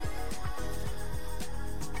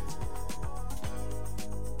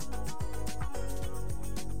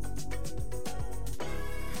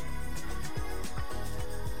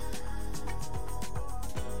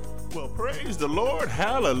Praise the Lord,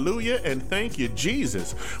 hallelujah, and thank you,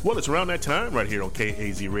 Jesus. Well, it's around that time right here on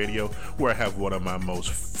KAZ Radio where I have one of my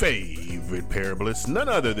most favorite parablists, none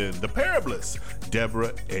other than the Parablist,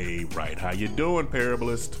 Deborah A. Wright. How you doing,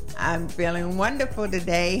 Parablist? I'm feeling wonderful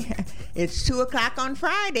today. It's 2 o'clock on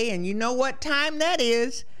Friday, and you know what time that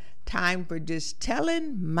is. Time for just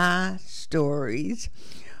telling my stories.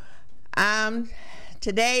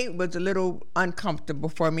 Today was a little uncomfortable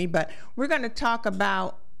for me, but we're going to talk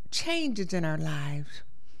about changes in our lives.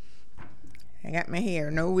 I got my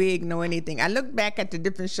hair, no wig, no anything. I look back at the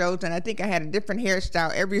different shows, and I think I had a different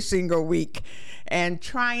hairstyle every single week, and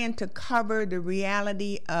trying to cover the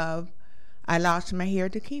reality of I lost my hair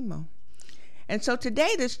to chemo. And so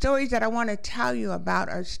today, the stories that I want to tell you about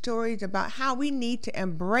are stories about how we need to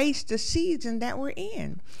embrace the season that we're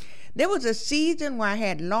in. There was a season where I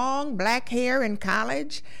had long black hair in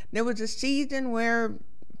college. There was a season where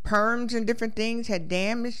perms and different things had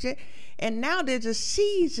damaged it. And now there's a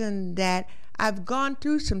season that I've gone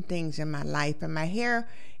through some things in my life, and my hair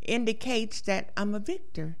indicates that I'm a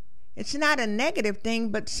victor. It's not a negative thing,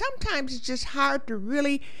 but sometimes it's just hard to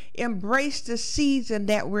really embrace the season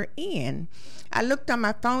that we're in. I looked on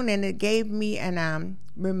my phone and it gave me an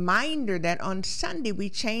reminder that on Sunday we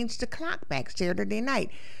changed the clock back Saturday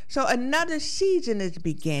night. So another season is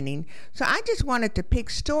beginning. So I just wanted to pick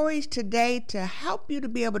stories today to help you to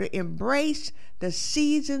be able to embrace the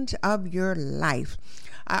seasons of your life.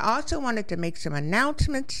 I also wanted to make some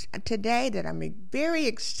announcements today that I'm very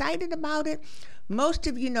excited about it. Most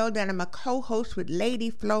of you know that I'm a co-host with Lady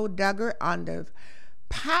Flo Duggar on the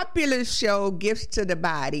popular show Gifts to the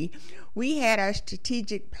Body. We had our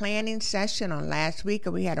strategic planning session on last week,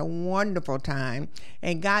 and we had a wonderful time.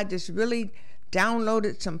 And God just really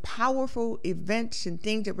downloaded some powerful events and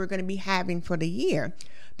things that we're going to be having for the year.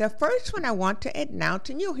 The first one I want to announce,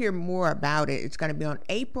 and you'll hear more about it, it's going to be on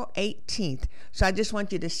April 18th. So I just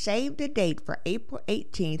want you to save the date for April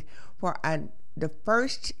 18th for the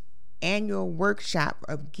first annual workshop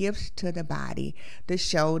of Gifts to the Body, the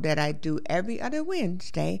show that I do every other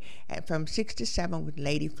Wednesday from 6 to 7 with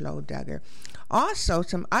Lady Flo Duggar. Also,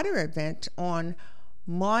 some other events on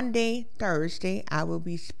Monday, Thursday, I will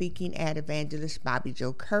be speaking at Evangelist Bobby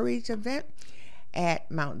Joe Curry's event at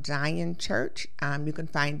Mount Zion Church. You can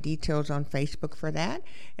find details on Facebook for that.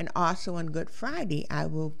 And also on Good Friday, I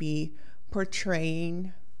will be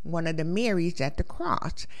portraying one of the Marys at the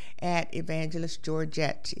cross at Evangelist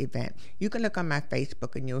Georgette's event. You can look on my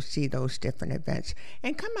Facebook and you'll see those different events.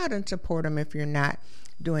 And come out and support them if you're not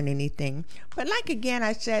doing anything. But like again,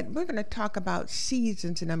 I said, we're going to talk about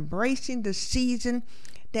seasons and embracing the season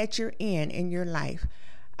that you're in your life.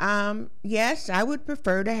 Yes, I would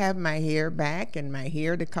prefer to have my hair back and my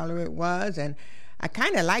hair the color it was. And I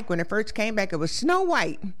kind of like when it first came back, it was snow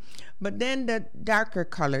white. But then the darker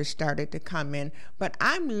colors started to come in. But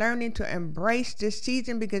I'm learning to embrace this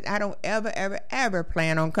season because I don't ever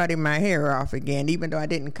plan on cutting my hair off again, even though I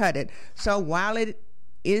didn't cut it. So while it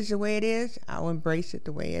is the way it is, I'll embrace it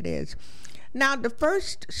the way it is. Now, the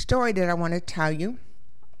first story that I want to tell you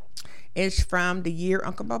is from the year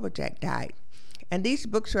Uncle Bubba Jack died. And these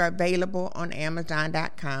books are available on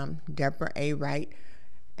Amazon.com, Deborah A. Wright.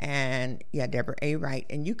 And Deborah A. Wright,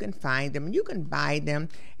 and you can find them, you can buy them.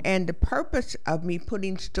 And the purpose of me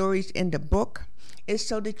putting stories in the book is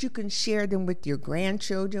so that you can share them with your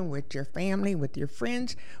grandchildren, with your family, with your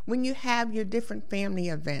friends, when you have your different family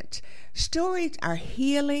events. Stories are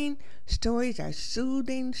healing, stories are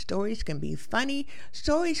soothing, stories can be funny,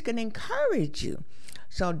 stories can encourage you.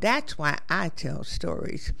 So that's why I tell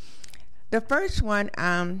stories. The first one,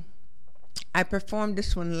 I performed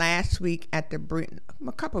this one last week at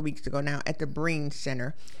a couple of weeks ago now, at the Breen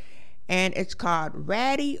Center. And it's called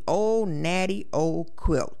Ratty Old Natty Old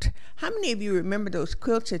Quilt. How many of you remember those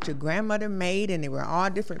quilts that your grandmother made and they were all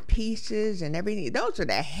different pieces and everything? Those are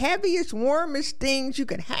the heaviest, warmest things you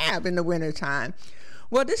could have in the wintertime.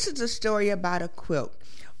 Well, this is a story about a quilt,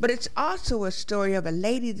 but it's also a story of a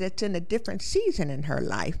lady that's in a different season in her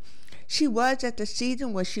life. She was at the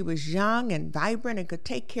season where she was young and vibrant and could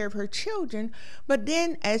take care of her children. But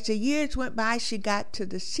then as the years went by, she got to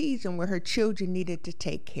the season where her children needed to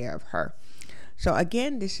take care of her. So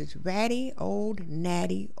again, this is Ratty Old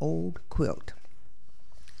Natty Old Quilt.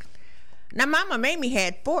 Now, Mama Mamie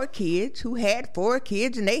had 4 kids who had 4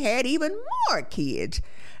 kids, and they had even more kids.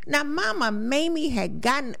 Now, Mama Mamie had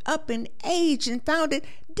gotten up in age and found it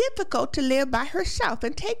difficult to live by herself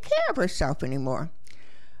and take care of herself anymore.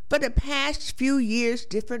 For the past few years,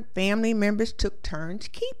 different family members took turns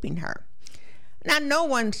keeping her. Now, no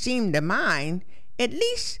one seemed to mind. At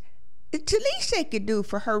least It's the least they could do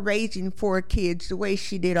for her raising 4 kids the way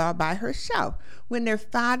she did all by herself when their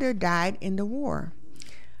father died in the war.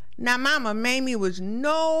 Now, Mama Mamie was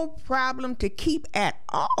no problem to keep at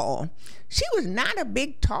all. She was not a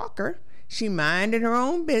big talker. She minded her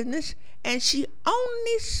own business, and she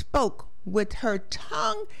only spoke with her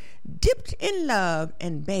tongue dipped in love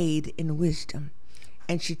and bathed in wisdom.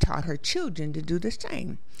 And she taught her children to do the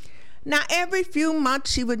same. Now, every few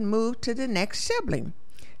months, she would move to the next sibling.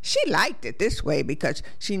 She liked it this way because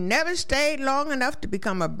she never stayed long enough to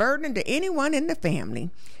become a burden to anyone in the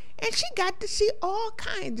family. And she got to see all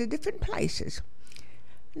kinds of different places.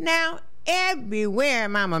 Now, everywhere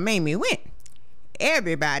Mama Mamie went,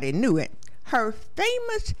 everybody knew it. Her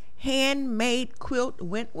famous handmade quilt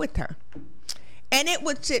went with her. And it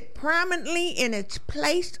would sit prominently in its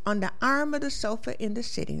place on the arm of the sofa in the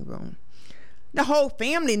sitting room. The whole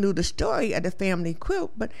family knew the story of the family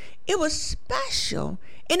quilt, but it was special,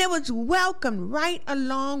 and it was welcomed right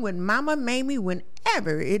along with Mama Mamie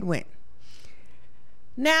whenever it went.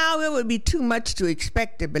 Now, it would be too much to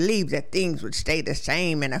expect to believe that things would stay the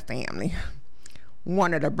same in a family.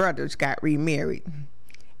 One of the brothers got remarried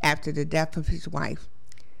after the death of his wife.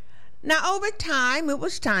 Now, over time, it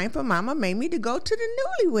was time for Mama Mamie to go to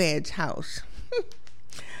the newlyweds' house.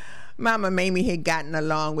 Mama Mamie had gotten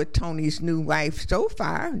along with Tony's new wife so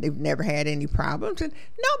far. They've never had any problems, and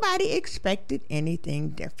nobody expected anything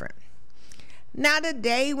different. Now, the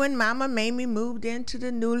day when Mama Mamie moved into the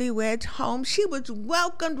newlyweds' home, she was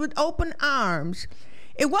welcomed with open arms.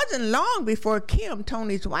 It wasn't long before Kim,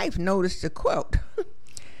 Tony's wife, noticed the quilt.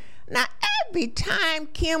 Now, every time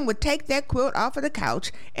Kim would take that quilt off of the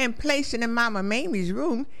couch and place it in Mama Mamie's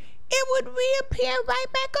room, it would reappear right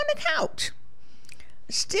back on the couch.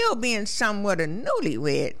 Still being somewhat a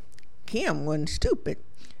newlywed, Kim wasn't stupid.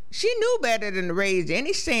 She knew better than to raise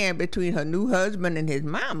any sand between her new husband and his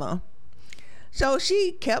mama. So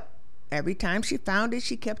every time she found it,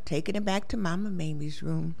 she kept taking it back to Mama Mamie's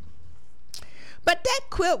room. But that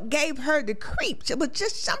quilt gave her the creeps. It was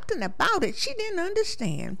just something about it she didn't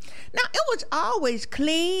understand. Now, it was always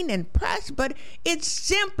clean and pressed, but it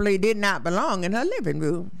simply did not belong in her living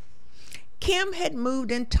room. Kim had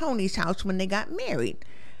moved in Tony's house when they got married.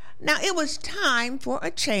 Now, it was time for a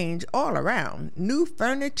change all around. New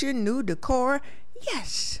furniture, new decor.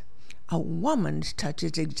 Yes, a woman's touch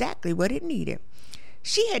is exactly what it needed.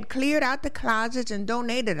 She had cleared out the closets and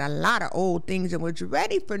donated a lot of old things and was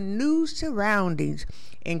ready for new surroundings,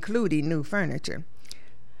 including new furniture.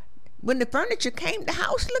 When the furniture came, the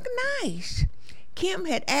house looked nice. Kim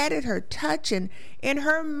had added her touch, and in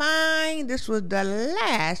her mind, this was the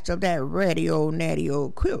last of that ratty old natty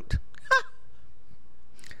old quilt.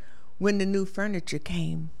 When the new furniture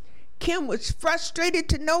came, Kim was frustrated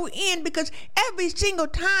to no end because every single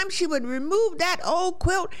time she would remove that old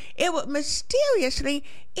quilt, it would mysteriously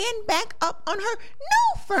end back up on her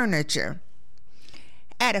new furniture.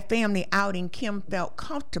 At a family outing, Kim felt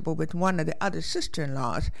comfortable with one of the other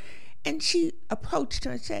sister-in-laws, and she approached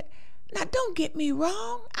her and said, "Now, don't get me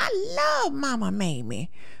wrong. I love Mama Mamie,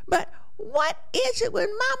 but what is it with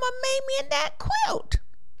Mama Mamie and that quilt?"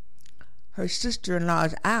 Her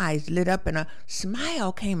sister-in-law's eyes lit up and a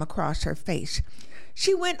smile came across her face.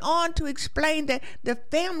 She went on to explain that the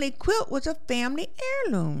family quilt was a family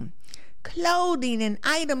heirloom. Clothing and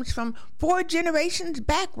items from 4 generations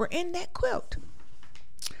back were in that quilt.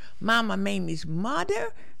 Mama Mamie's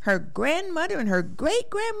mother, her grandmother, and her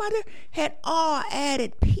great-grandmother had all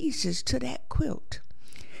added pieces to that quilt.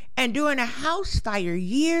 And during a house fire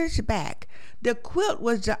years back, the quilt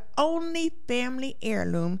was the only family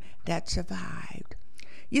heirloom that survived.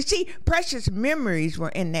 You see, precious memories were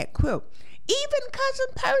in that quilt. Even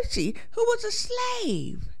Cousin Percy, who was a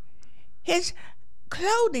slave, his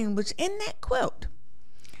clothing was in that quilt.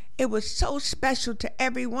 It was so special to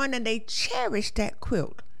everyone, and they cherished that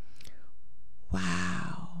quilt.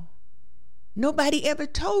 Wow. Nobody ever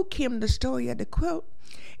told Kim the story of the quilt,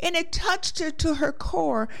 and it touched her to her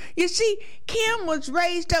core. You see, Kim was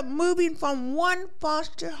raised up moving from one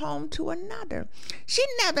foster home to another. She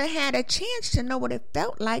never had a chance to know what it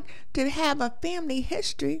felt like to have a family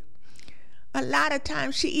history. A lot of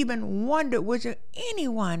times she even wondered, was there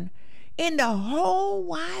anyone in the whole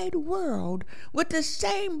wide world with the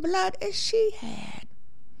same blood as she had?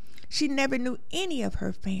 She never knew any of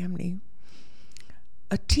her family.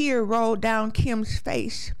 A tear rolled down Kim's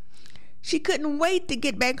face. She couldn't wait to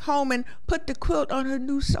get back home and put the quilt on her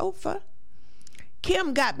new sofa.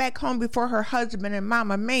 Kim got back home before her husband and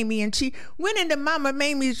Mama Mamie, and she went into Mama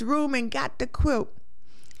Mamie's room and got the quilt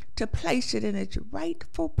to place it in its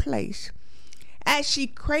rightful place. as she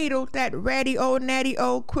cradled that ratty old natty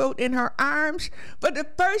old quilt in her arms. For the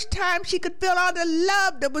first time, she could feel all the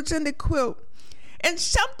love that was in the quilt. And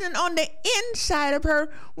something on the inside of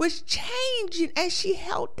her was changing as she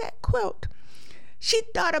held that quilt. She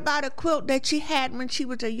thought about a quilt that she had when she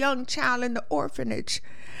was a young child in the orphanage,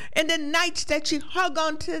 and the nights that she hung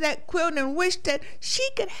onto that quilt and wished that she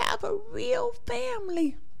could have a real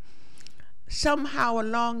family. Somehow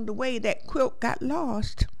along the way, that quilt got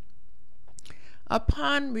lost.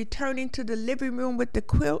 Upon returning to the living room with the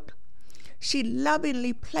quilt, she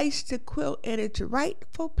lovingly placed the quilt in its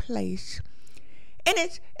rightful place. And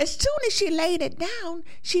as soon as she laid it down,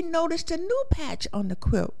 she noticed a new patch on the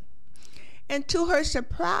quilt. And to her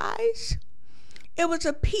surprise, it was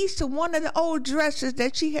a piece of one of the old dresses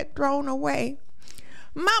that she had thrown away.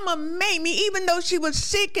 Mama Mamie, even though she was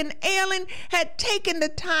sick and ailing, had taken the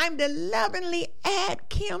time to lovingly add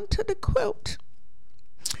Kim to the quilt.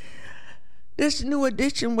 This new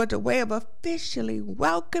addition was a way of officially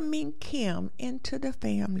welcoming Kim into the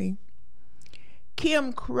family.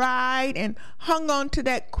 Kim cried and hung on to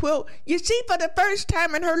that quilt. You see, for the first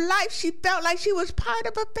time in her life, she felt like she was part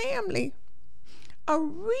of a family. A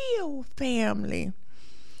real family.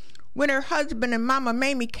 When her husband and Mama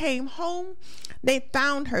Mamie came home, they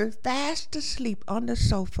found her fast asleep on the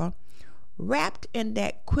sofa, wrapped in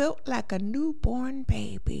that quilt like a newborn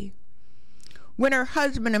baby. When her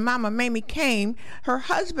husband and Mama Mamie came, her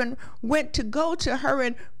husband went to go to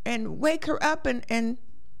her and wake her up and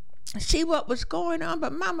see what was going on,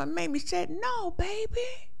 but Mama Mamie said, "No,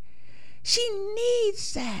 baby. She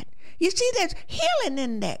needs that. You see, there's healing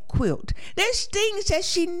in that quilt. There's things that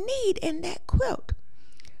she needs in that quilt.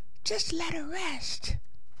 Just let her rest.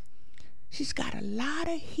 She's got a lot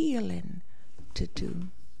of healing to do."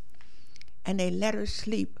 And they let her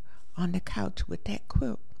sleep on the couch with that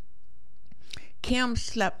quilt. Kim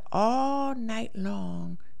slept all night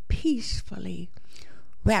long, peacefully,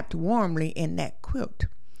 wrapped warmly in that quilt.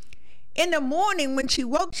 In the morning, when she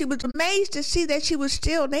woke, she was amazed to see that she was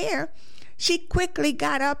still there. She quickly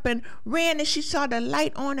got up and ran, and she saw the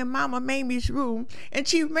light on in Mama Mamie's room. And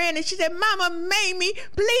she ran and she said, "Mama Mamie,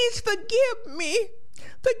 please forgive me.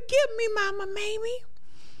 Forgive me, Mama Mamie."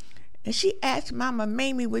 And she asked Mama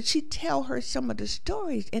Mamie would she tell her some of the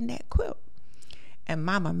stories in that quilt. And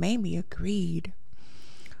Mama Mamie agreed.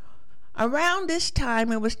 Around this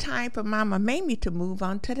time, it was time for Mama Mamie to move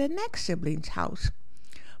on to the next sibling's house.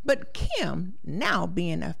 But Kim, now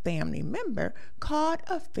being a family member, called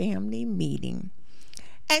a family meeting.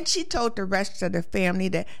 And she told the rest of the family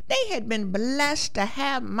that they had been blessed to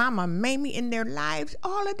have Mama Mamie in their lives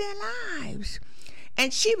all of their lives.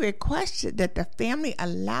 And she requested that the family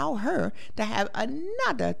allow her to have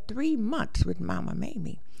another 3 months with Mama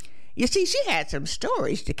Mamie. You see, she had some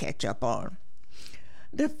stories to catch up on.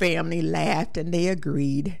 The family laughed and they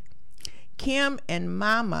agreed. Kim and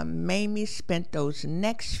Mama Mamie spent those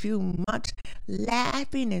next few months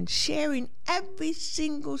laughing and sharing every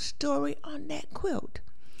single story on that quilt.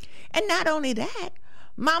 And not only that,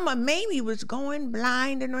 Mama Mamie was going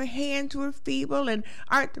blind and her hands were feeble and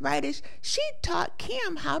arthritis. She taught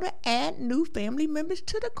Kim how to add new family members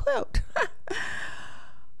to the quilt.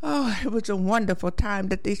 Oh, it was a wonderful time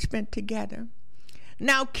that they spent together.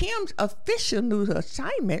 Now, Kim's official new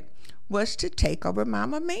assignment was to take over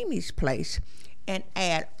Mama Mamie's place and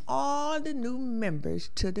add all the new members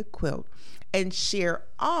to the quilt and share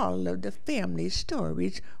all of the family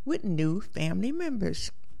stories with new family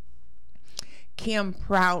members. Kim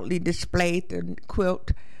proudly displayed the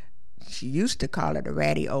quilt. She used to call it a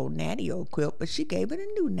ratty old natty old quilt, but she gave it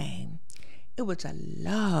a new name. It was a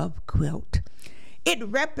love quilt. It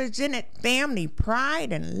represented family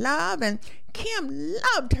pride and love, and Kim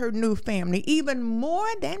loved her new family even more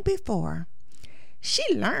than before. She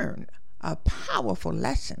learned a powerful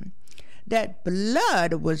lesson that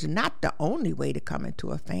blood was not the only way to come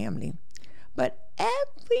into a family, but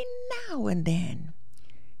every now and then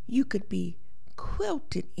you could be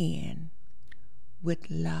quilted in with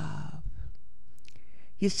love.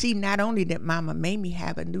 You see, not only did Mama Mamie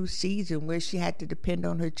have a new season where she had to depend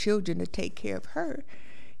on her children to take care of her,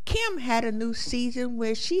 Kim had a new season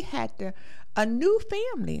where she had a new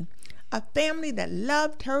family, a family that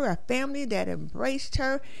loved her, a family that embraced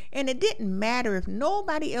her, and it didn't matter if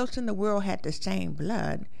nobody else in the world had the same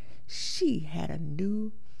blood. She had a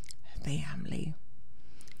new family.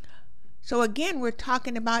 So again, we're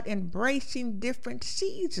talking about embracing different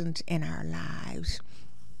seasons in our lives.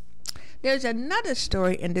 There's another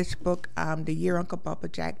story in this book, the year Uncle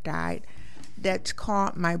Bubba Jack died, that's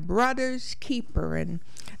called My Brother's Keeper. And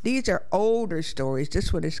these are older stories.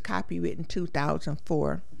 This one is copywritten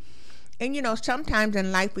 2004. And sometimes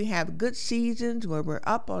in life we have good seasons where we're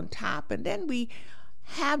up on top, and then we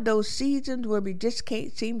have those seasons where we just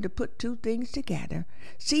can't seem to put two things together.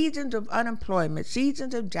 Seasons of unemployment,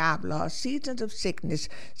 seasons of job loss, seasons of sickness,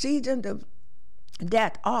 seasons of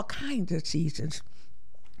death, all kinds of seasons.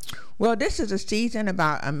 Well, this is a season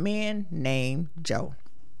about a man named Joe.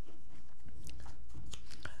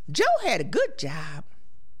 Joe had a good job.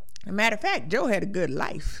 As a matter of fact, Joe had a good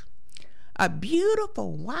life. A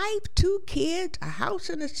beautiful wife, 2 kids, a house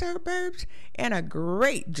in the suburbs, and a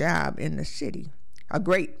great job in the city. A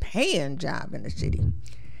great paying job in the city.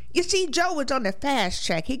 You see, Joe was on the fast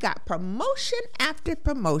track. He got promotion after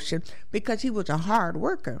promotion because he was a hard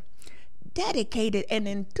worker, dedicated and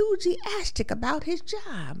enthusiastic about his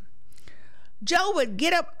job. Joe would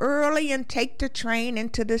get up early and take the train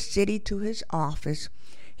into the city to his office.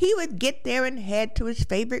 He would get there and head to his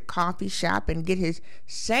favorite coffee shop and get his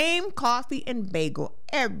same coffee and bagel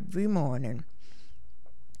every morning.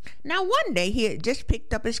 Now, one day he had just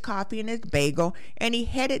picked up his coffee and his bagel, and he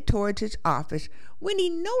headed towards his office when he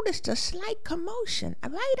noticed a slight commotion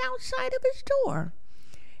right outside of his door.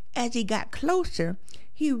 As he got closer,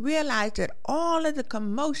 he realized that all of the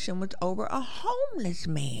commotion was over a homeless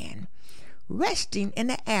man resting in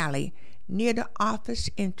the alley near the office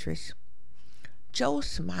entrance. Joe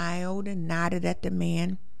smiled and nodded at the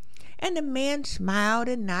man, and the man smiled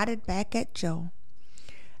and nodded back at Joe.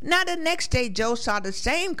 Now, the next day, Joe saw the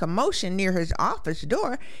same commotion near his office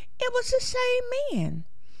door. It was the same man.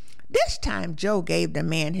 This time, Joe gave the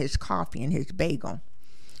man his coffee and his bagel.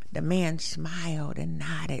 The man smiled and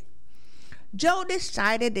nodded. Joe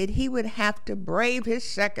decided that he would have to brave his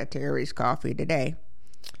secretary's coffee today.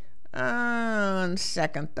 On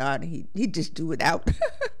second thought, he'd just do without.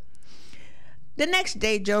 The next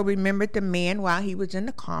day, Joe remembered the man while he was in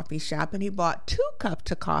the coffee shop, and he bought 2 cups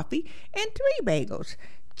of coffee and 3 bagels,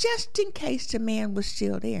 just in case the man was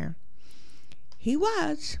still there. He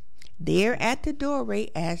was there at the doorway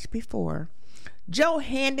as before. Joe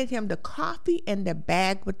handed him the coffee and the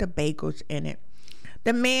bag with the bagels in it.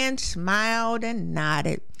 The man smiled and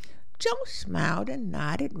nodded. Joe smiled and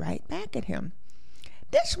nodded right back at him.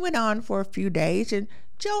 This went on for a few days, and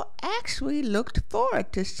Joe actually looked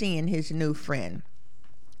forward to seeing his new friend.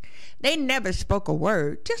 They never spoke a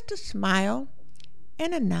word, just a smile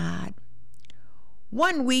and a nod.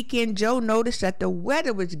 One weekend, Joe noticed that the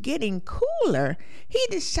weather was getting cooler. He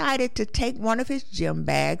decided to take one of his gym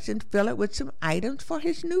bags and fill it with some items for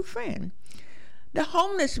his new friend. The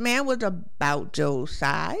homeless man was about Joe's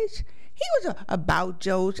size. He was about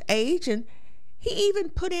Joe's age, and he even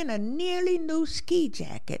put in a nearly new ski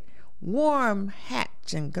jacket, warm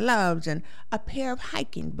hats and gloves, and a pair of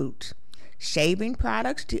hiking boots, shaving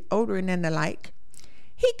products, deodorant, and the like.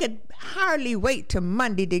 He could hardly wait till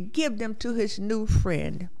Monday to give them to his new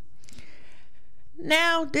friend.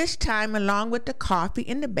 Now, this time, along with the coffee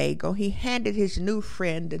and the bagel, he handed his new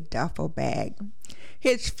friend the duffel bag.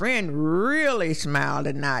 His friend really smiled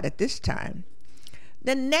and nodded this time.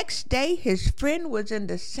 The next day, his friend was in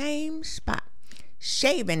the same spot,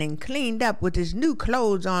 shaven and cleaned up with his new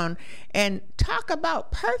clothes on, and talk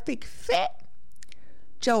about perfect fit.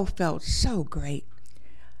 Joe felt so great.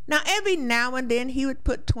 Now, every now and then, he would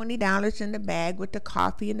put $20 in the bag with the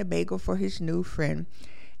coffee and the bagel for his new friend.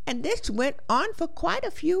 And this went on for quite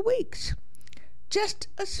a few weeks. Just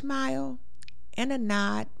a smile and a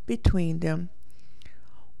nod between them.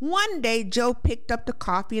 One day, Joe picked up the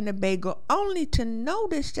coffee and the bagel only to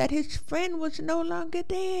notice that his friend was no longer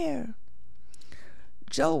there.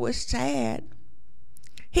 Joe was sad.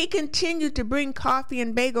 He continued to bring coffee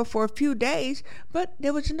and bagel for a few days, but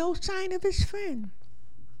there was no sign of his friend.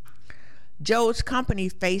 Joe's company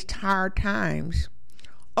faced hard times.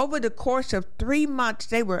 Over the course of 3 months,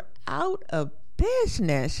 they were out of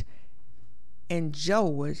business, and Joe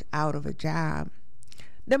was out of a job.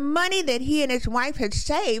 The money that he and his wife had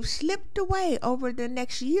saved slipped away over the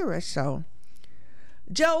next year or so.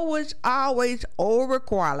 Joe was always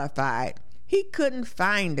overqualified. He couldn't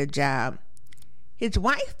find a job. His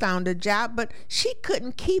wife found a job, but she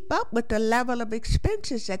couldn't keep up with the level of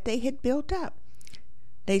expenses that they had built up.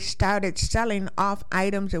 They started selling off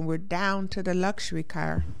items and were down to the luxury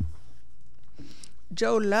car.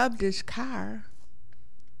 Joe loved his car,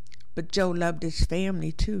 but Joe loved his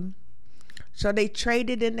family too. So they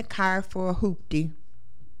traded in the car for a hoopty.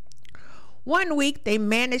 One week they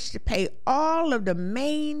managed to pay all of the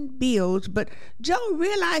main bills, but Joe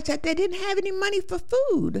realized that they didn't have any money for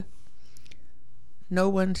food. No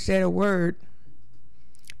one said a word.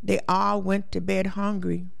 They all went to bed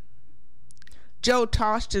hungry. Joe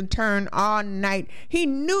tossed and turned all night. He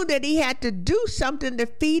knew that he had to do something to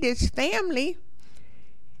feed his family.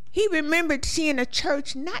 He remembered seeing a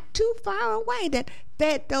church not too far away that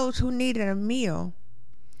fed those who needed a meal.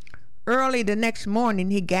 Early the next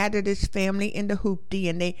morning, he gathered his family in the hoopty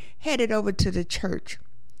and they headed over to the church.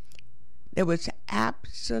 There was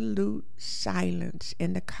absolute silence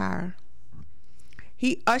in the car.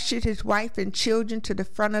 He ushered his wife and children to the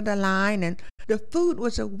front of the line, and the food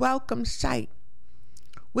was a welcome sight.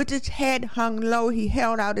 With his head hung low, he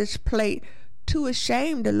held out his plate, too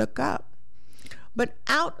ashamed to look up. But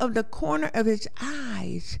out of the corner of his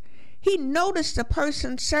eyes, he noticed the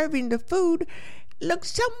person serving the food looked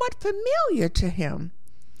somewhat familiar to him,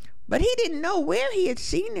 but he didn't know where he had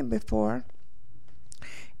seen him before.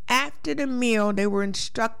 After the meal, they were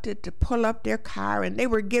instructed to pull up their car, and they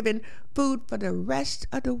were given food for the rest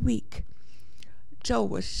of the week. Joe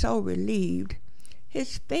was so relieved.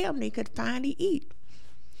 His family could finally eat.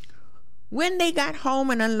 When they got home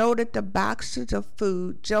and unloaded the boxes of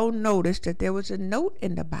food, Joe noticed that there was a note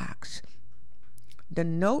in the box. The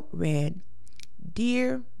note read,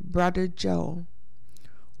 "Dear Brother Joe,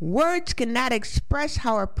 words cannot express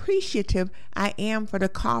how appreciative I am for the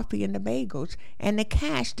coffee and the bagels and the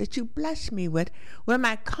cash that you blessed me with when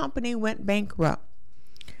my company went bankrupt.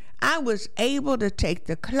 I was able to take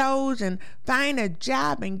the clothes and find a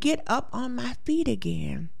job and get up on my feet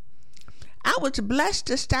again. I was blessed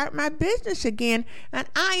to start my business again, and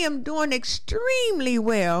I am doing extremely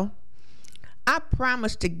well. I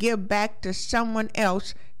promise to give back to someone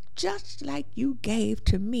else just like you gave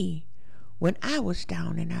to me when I was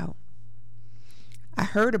down and out. I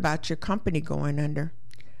heard about your company going under.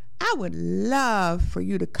 I would love for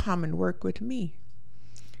you to come and work with me."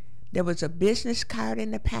 There was a business card in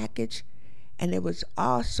the package, and there was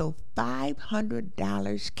also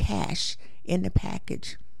 $500 cash in the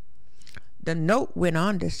package. The note went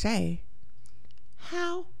on to say,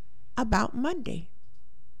 "How about Monday?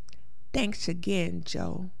 Thanks again,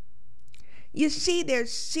 Joe." You see,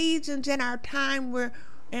 there's seasons in our time where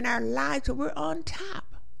in our lives where we're on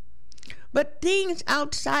top. But things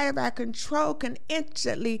outside of our control can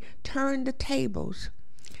instantly turn the tables.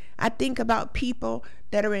 I think about people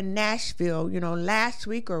that are in Nashville. Last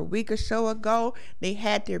week or a week or so ago, they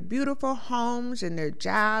had their beautiful homes and their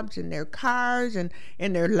jobs and their cars and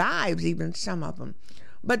their lives, even some of them.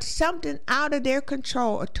 But something out of their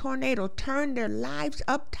control, a tornado, turned their lives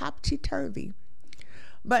up topsy-turvy.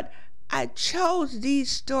 But I chose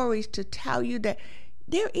these stories to tell you that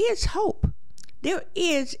there is hope. There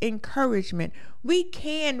is encouragement. We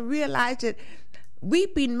can realize that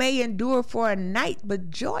weeping may endure for a night,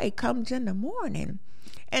 but joy comes in the morning.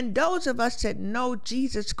 And those of us that know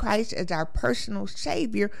Jesus Christ as our personal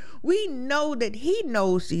Savior, we know that He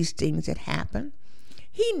knows these things that happen.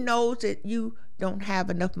 He knows that you don't have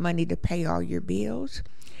enough money to pay all your bills.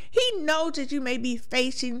 He knows that you may be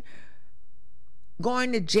facing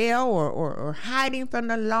going to jail or hiding from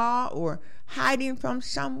the law or hiding from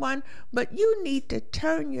someone, but you need to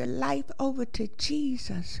turn your life over to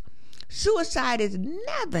Jesus. Suicide is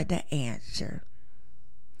never the answer.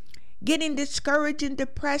 Getting discouraged and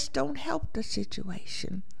depressed don't help the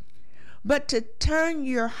situation. But to turn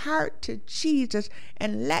your heart to Jesus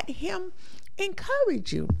and let Him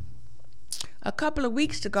encourage you. A couple of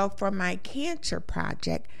weeks ago for my cancer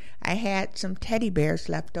project, I had some teddy bears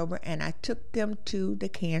left over and I took them to the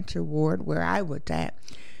cancer ward where I was at,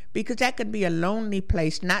 because that could be a lonely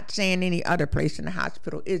place. Not saying any other place in the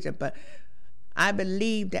hospital isn't, but I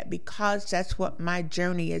believe that because that's what my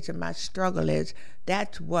journey is and my struggle is,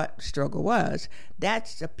 that's what struggle was.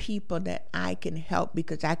 That's the people that I can help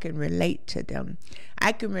because I can relate to them.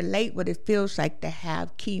 I can relate what it feels like to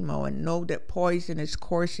have chemo and know that poison is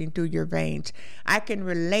coursing through your veins. I can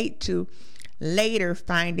relate to later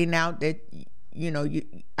finding out that,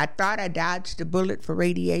 I thought I dodged the bullet for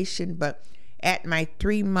radiation, but at my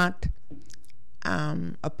 3-month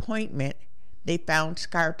appointment, they found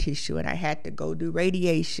scar tissue and I had to go do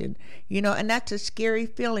radiation, and that's a scary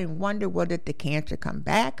feeling. Wonder, did the cancer come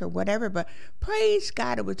back or whatever? But praise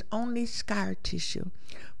God, it was only scar tissue.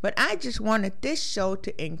 But I just wanted this show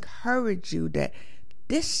to encourage you that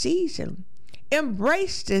this season,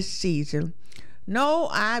 embrace this season. No,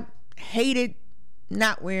 I hated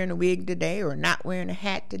not wearing a wig today or not wearing a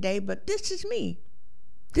hat today, but this is me.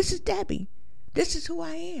 This is Debbie. This is who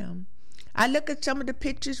I am. I look at some of the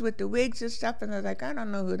pictures with the wigs and stuff, and I'm like, I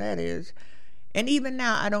don't know who that is. And even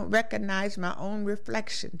now, I don't recognize my own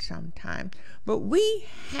reflection sometimes. But we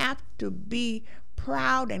have to be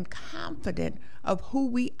proud and confident of who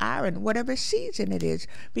we are in whatever season it is,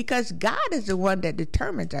 because God is the one that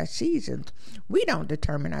determines our seasons. We don't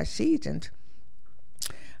determine our seasons.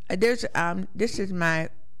 This is my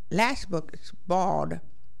last book. It's Bald.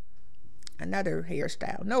 another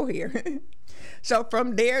hairstyle, no hair. So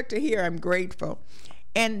from there to here, I'm grateful.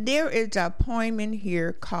 And there is a poem in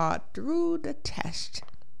here called Through the Test.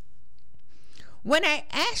 When I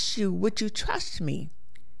asked you, would you trust me?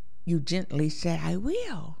 You gently said, I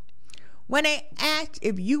will. When I asked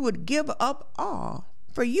if you would give up all,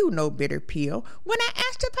 for you no bitter pill. When I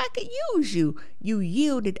asked if I could use you, you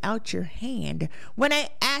yielded out your hand. When I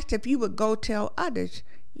asked if you would go tell others,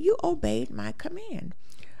 you obeyed my command.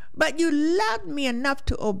 But you loved me enough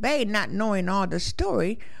to obey, not knowing all the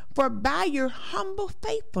story, for by your humble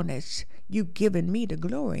faithfulness, you've given me the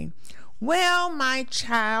glory. Well, my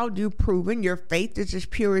child, you've proven your faith is as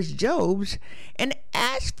pure as Job's, and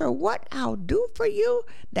as for what I'll do for you,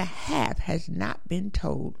 the half has not been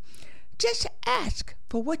told. Just ask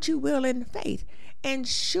for what you will in faith, and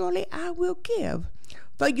surely I will give,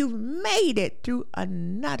 for you've made it through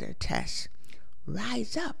another test.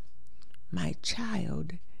 Rise up, my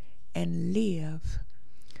child, and live.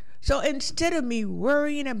 So instead of me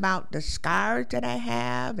worrying about the scars that I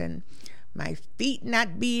have and my feet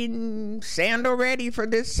not being sandal ready for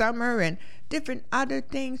this summer and different other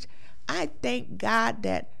things, I thank God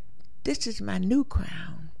that this is my new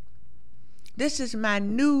crown. This is my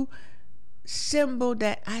new symbol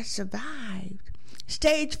that I survived.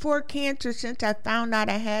 Stage 4 cancer, since I found out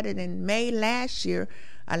I had it in May last year,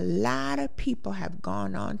 a lot of people have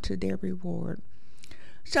gone on to their reward.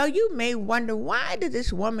 So you may wonder, why did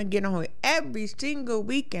this woman get on every single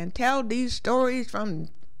week and tell these stories from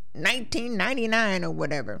 1999 or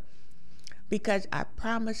whatever? Because I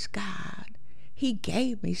promised God, He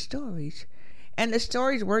gave me stories. And the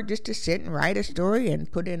stories weren't just to sit and write a story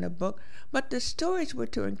and put in a book, but the stories were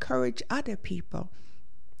to encourage other people.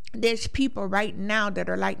 There's people right now that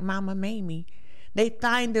are like Mama Mamie. They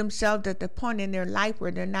find themselves at the point in their life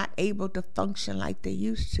where they're not able to function like they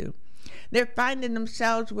used to. They're finding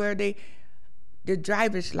themselves where the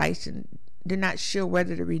driver's license, they're not sure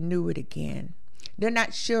whether to renew it again. They're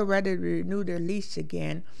not sure whether to renew their lease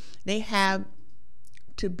again. They have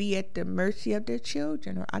to be at the mercy of their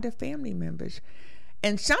children or other family members.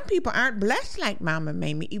 And some people aren't blessed like Mama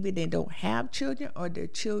Mamie. Either they don't have children or their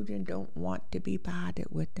children don't want to be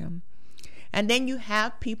bothered with them. And then you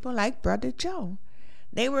have people like Brother Joe.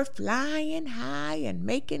 They were flying high and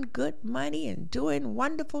making good money and doing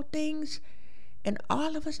wonderful things. And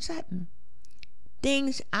all of a sudden,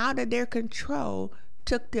 things out of their control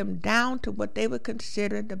took them down to what they would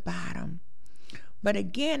consider the bottom. But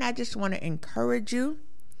again, I just want to encourage you,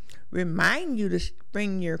 remind you to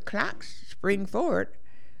bring your clocks, spring forward,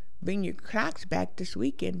 bring your clocks back this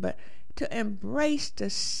weekend, but to embrace the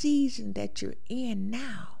season that you're in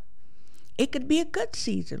now. It could be a good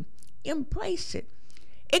season. Embrace it.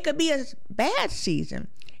 It could be a bad season.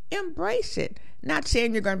 Embrace it. Not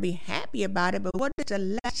saying you're going to be happy about it, but what is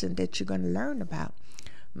a lesson that you're going to learn about?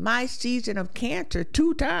 My season of cancer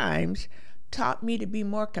 2 times taught me to be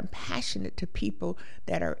more compassionate to people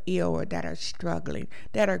that are ill or that are struggling,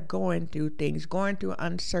 that are going through things, going through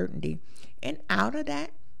uncertainty. And out of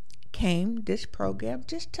that came this program,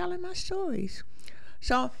 just telling my stories.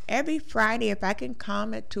 So every Friday, if I can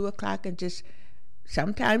come at 2 o'clock and just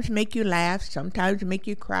sometimes make you laugh, sometimes make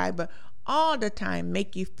you cry, but all the time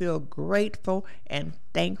make you feel grateful and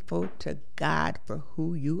thankful to God for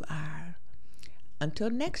who you are. Until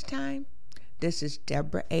next time, this is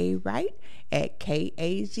Deborah A. Wright at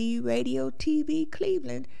KAZ Radio TV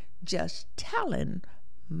Cleveland, just telling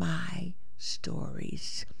my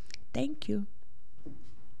stories. Thank you.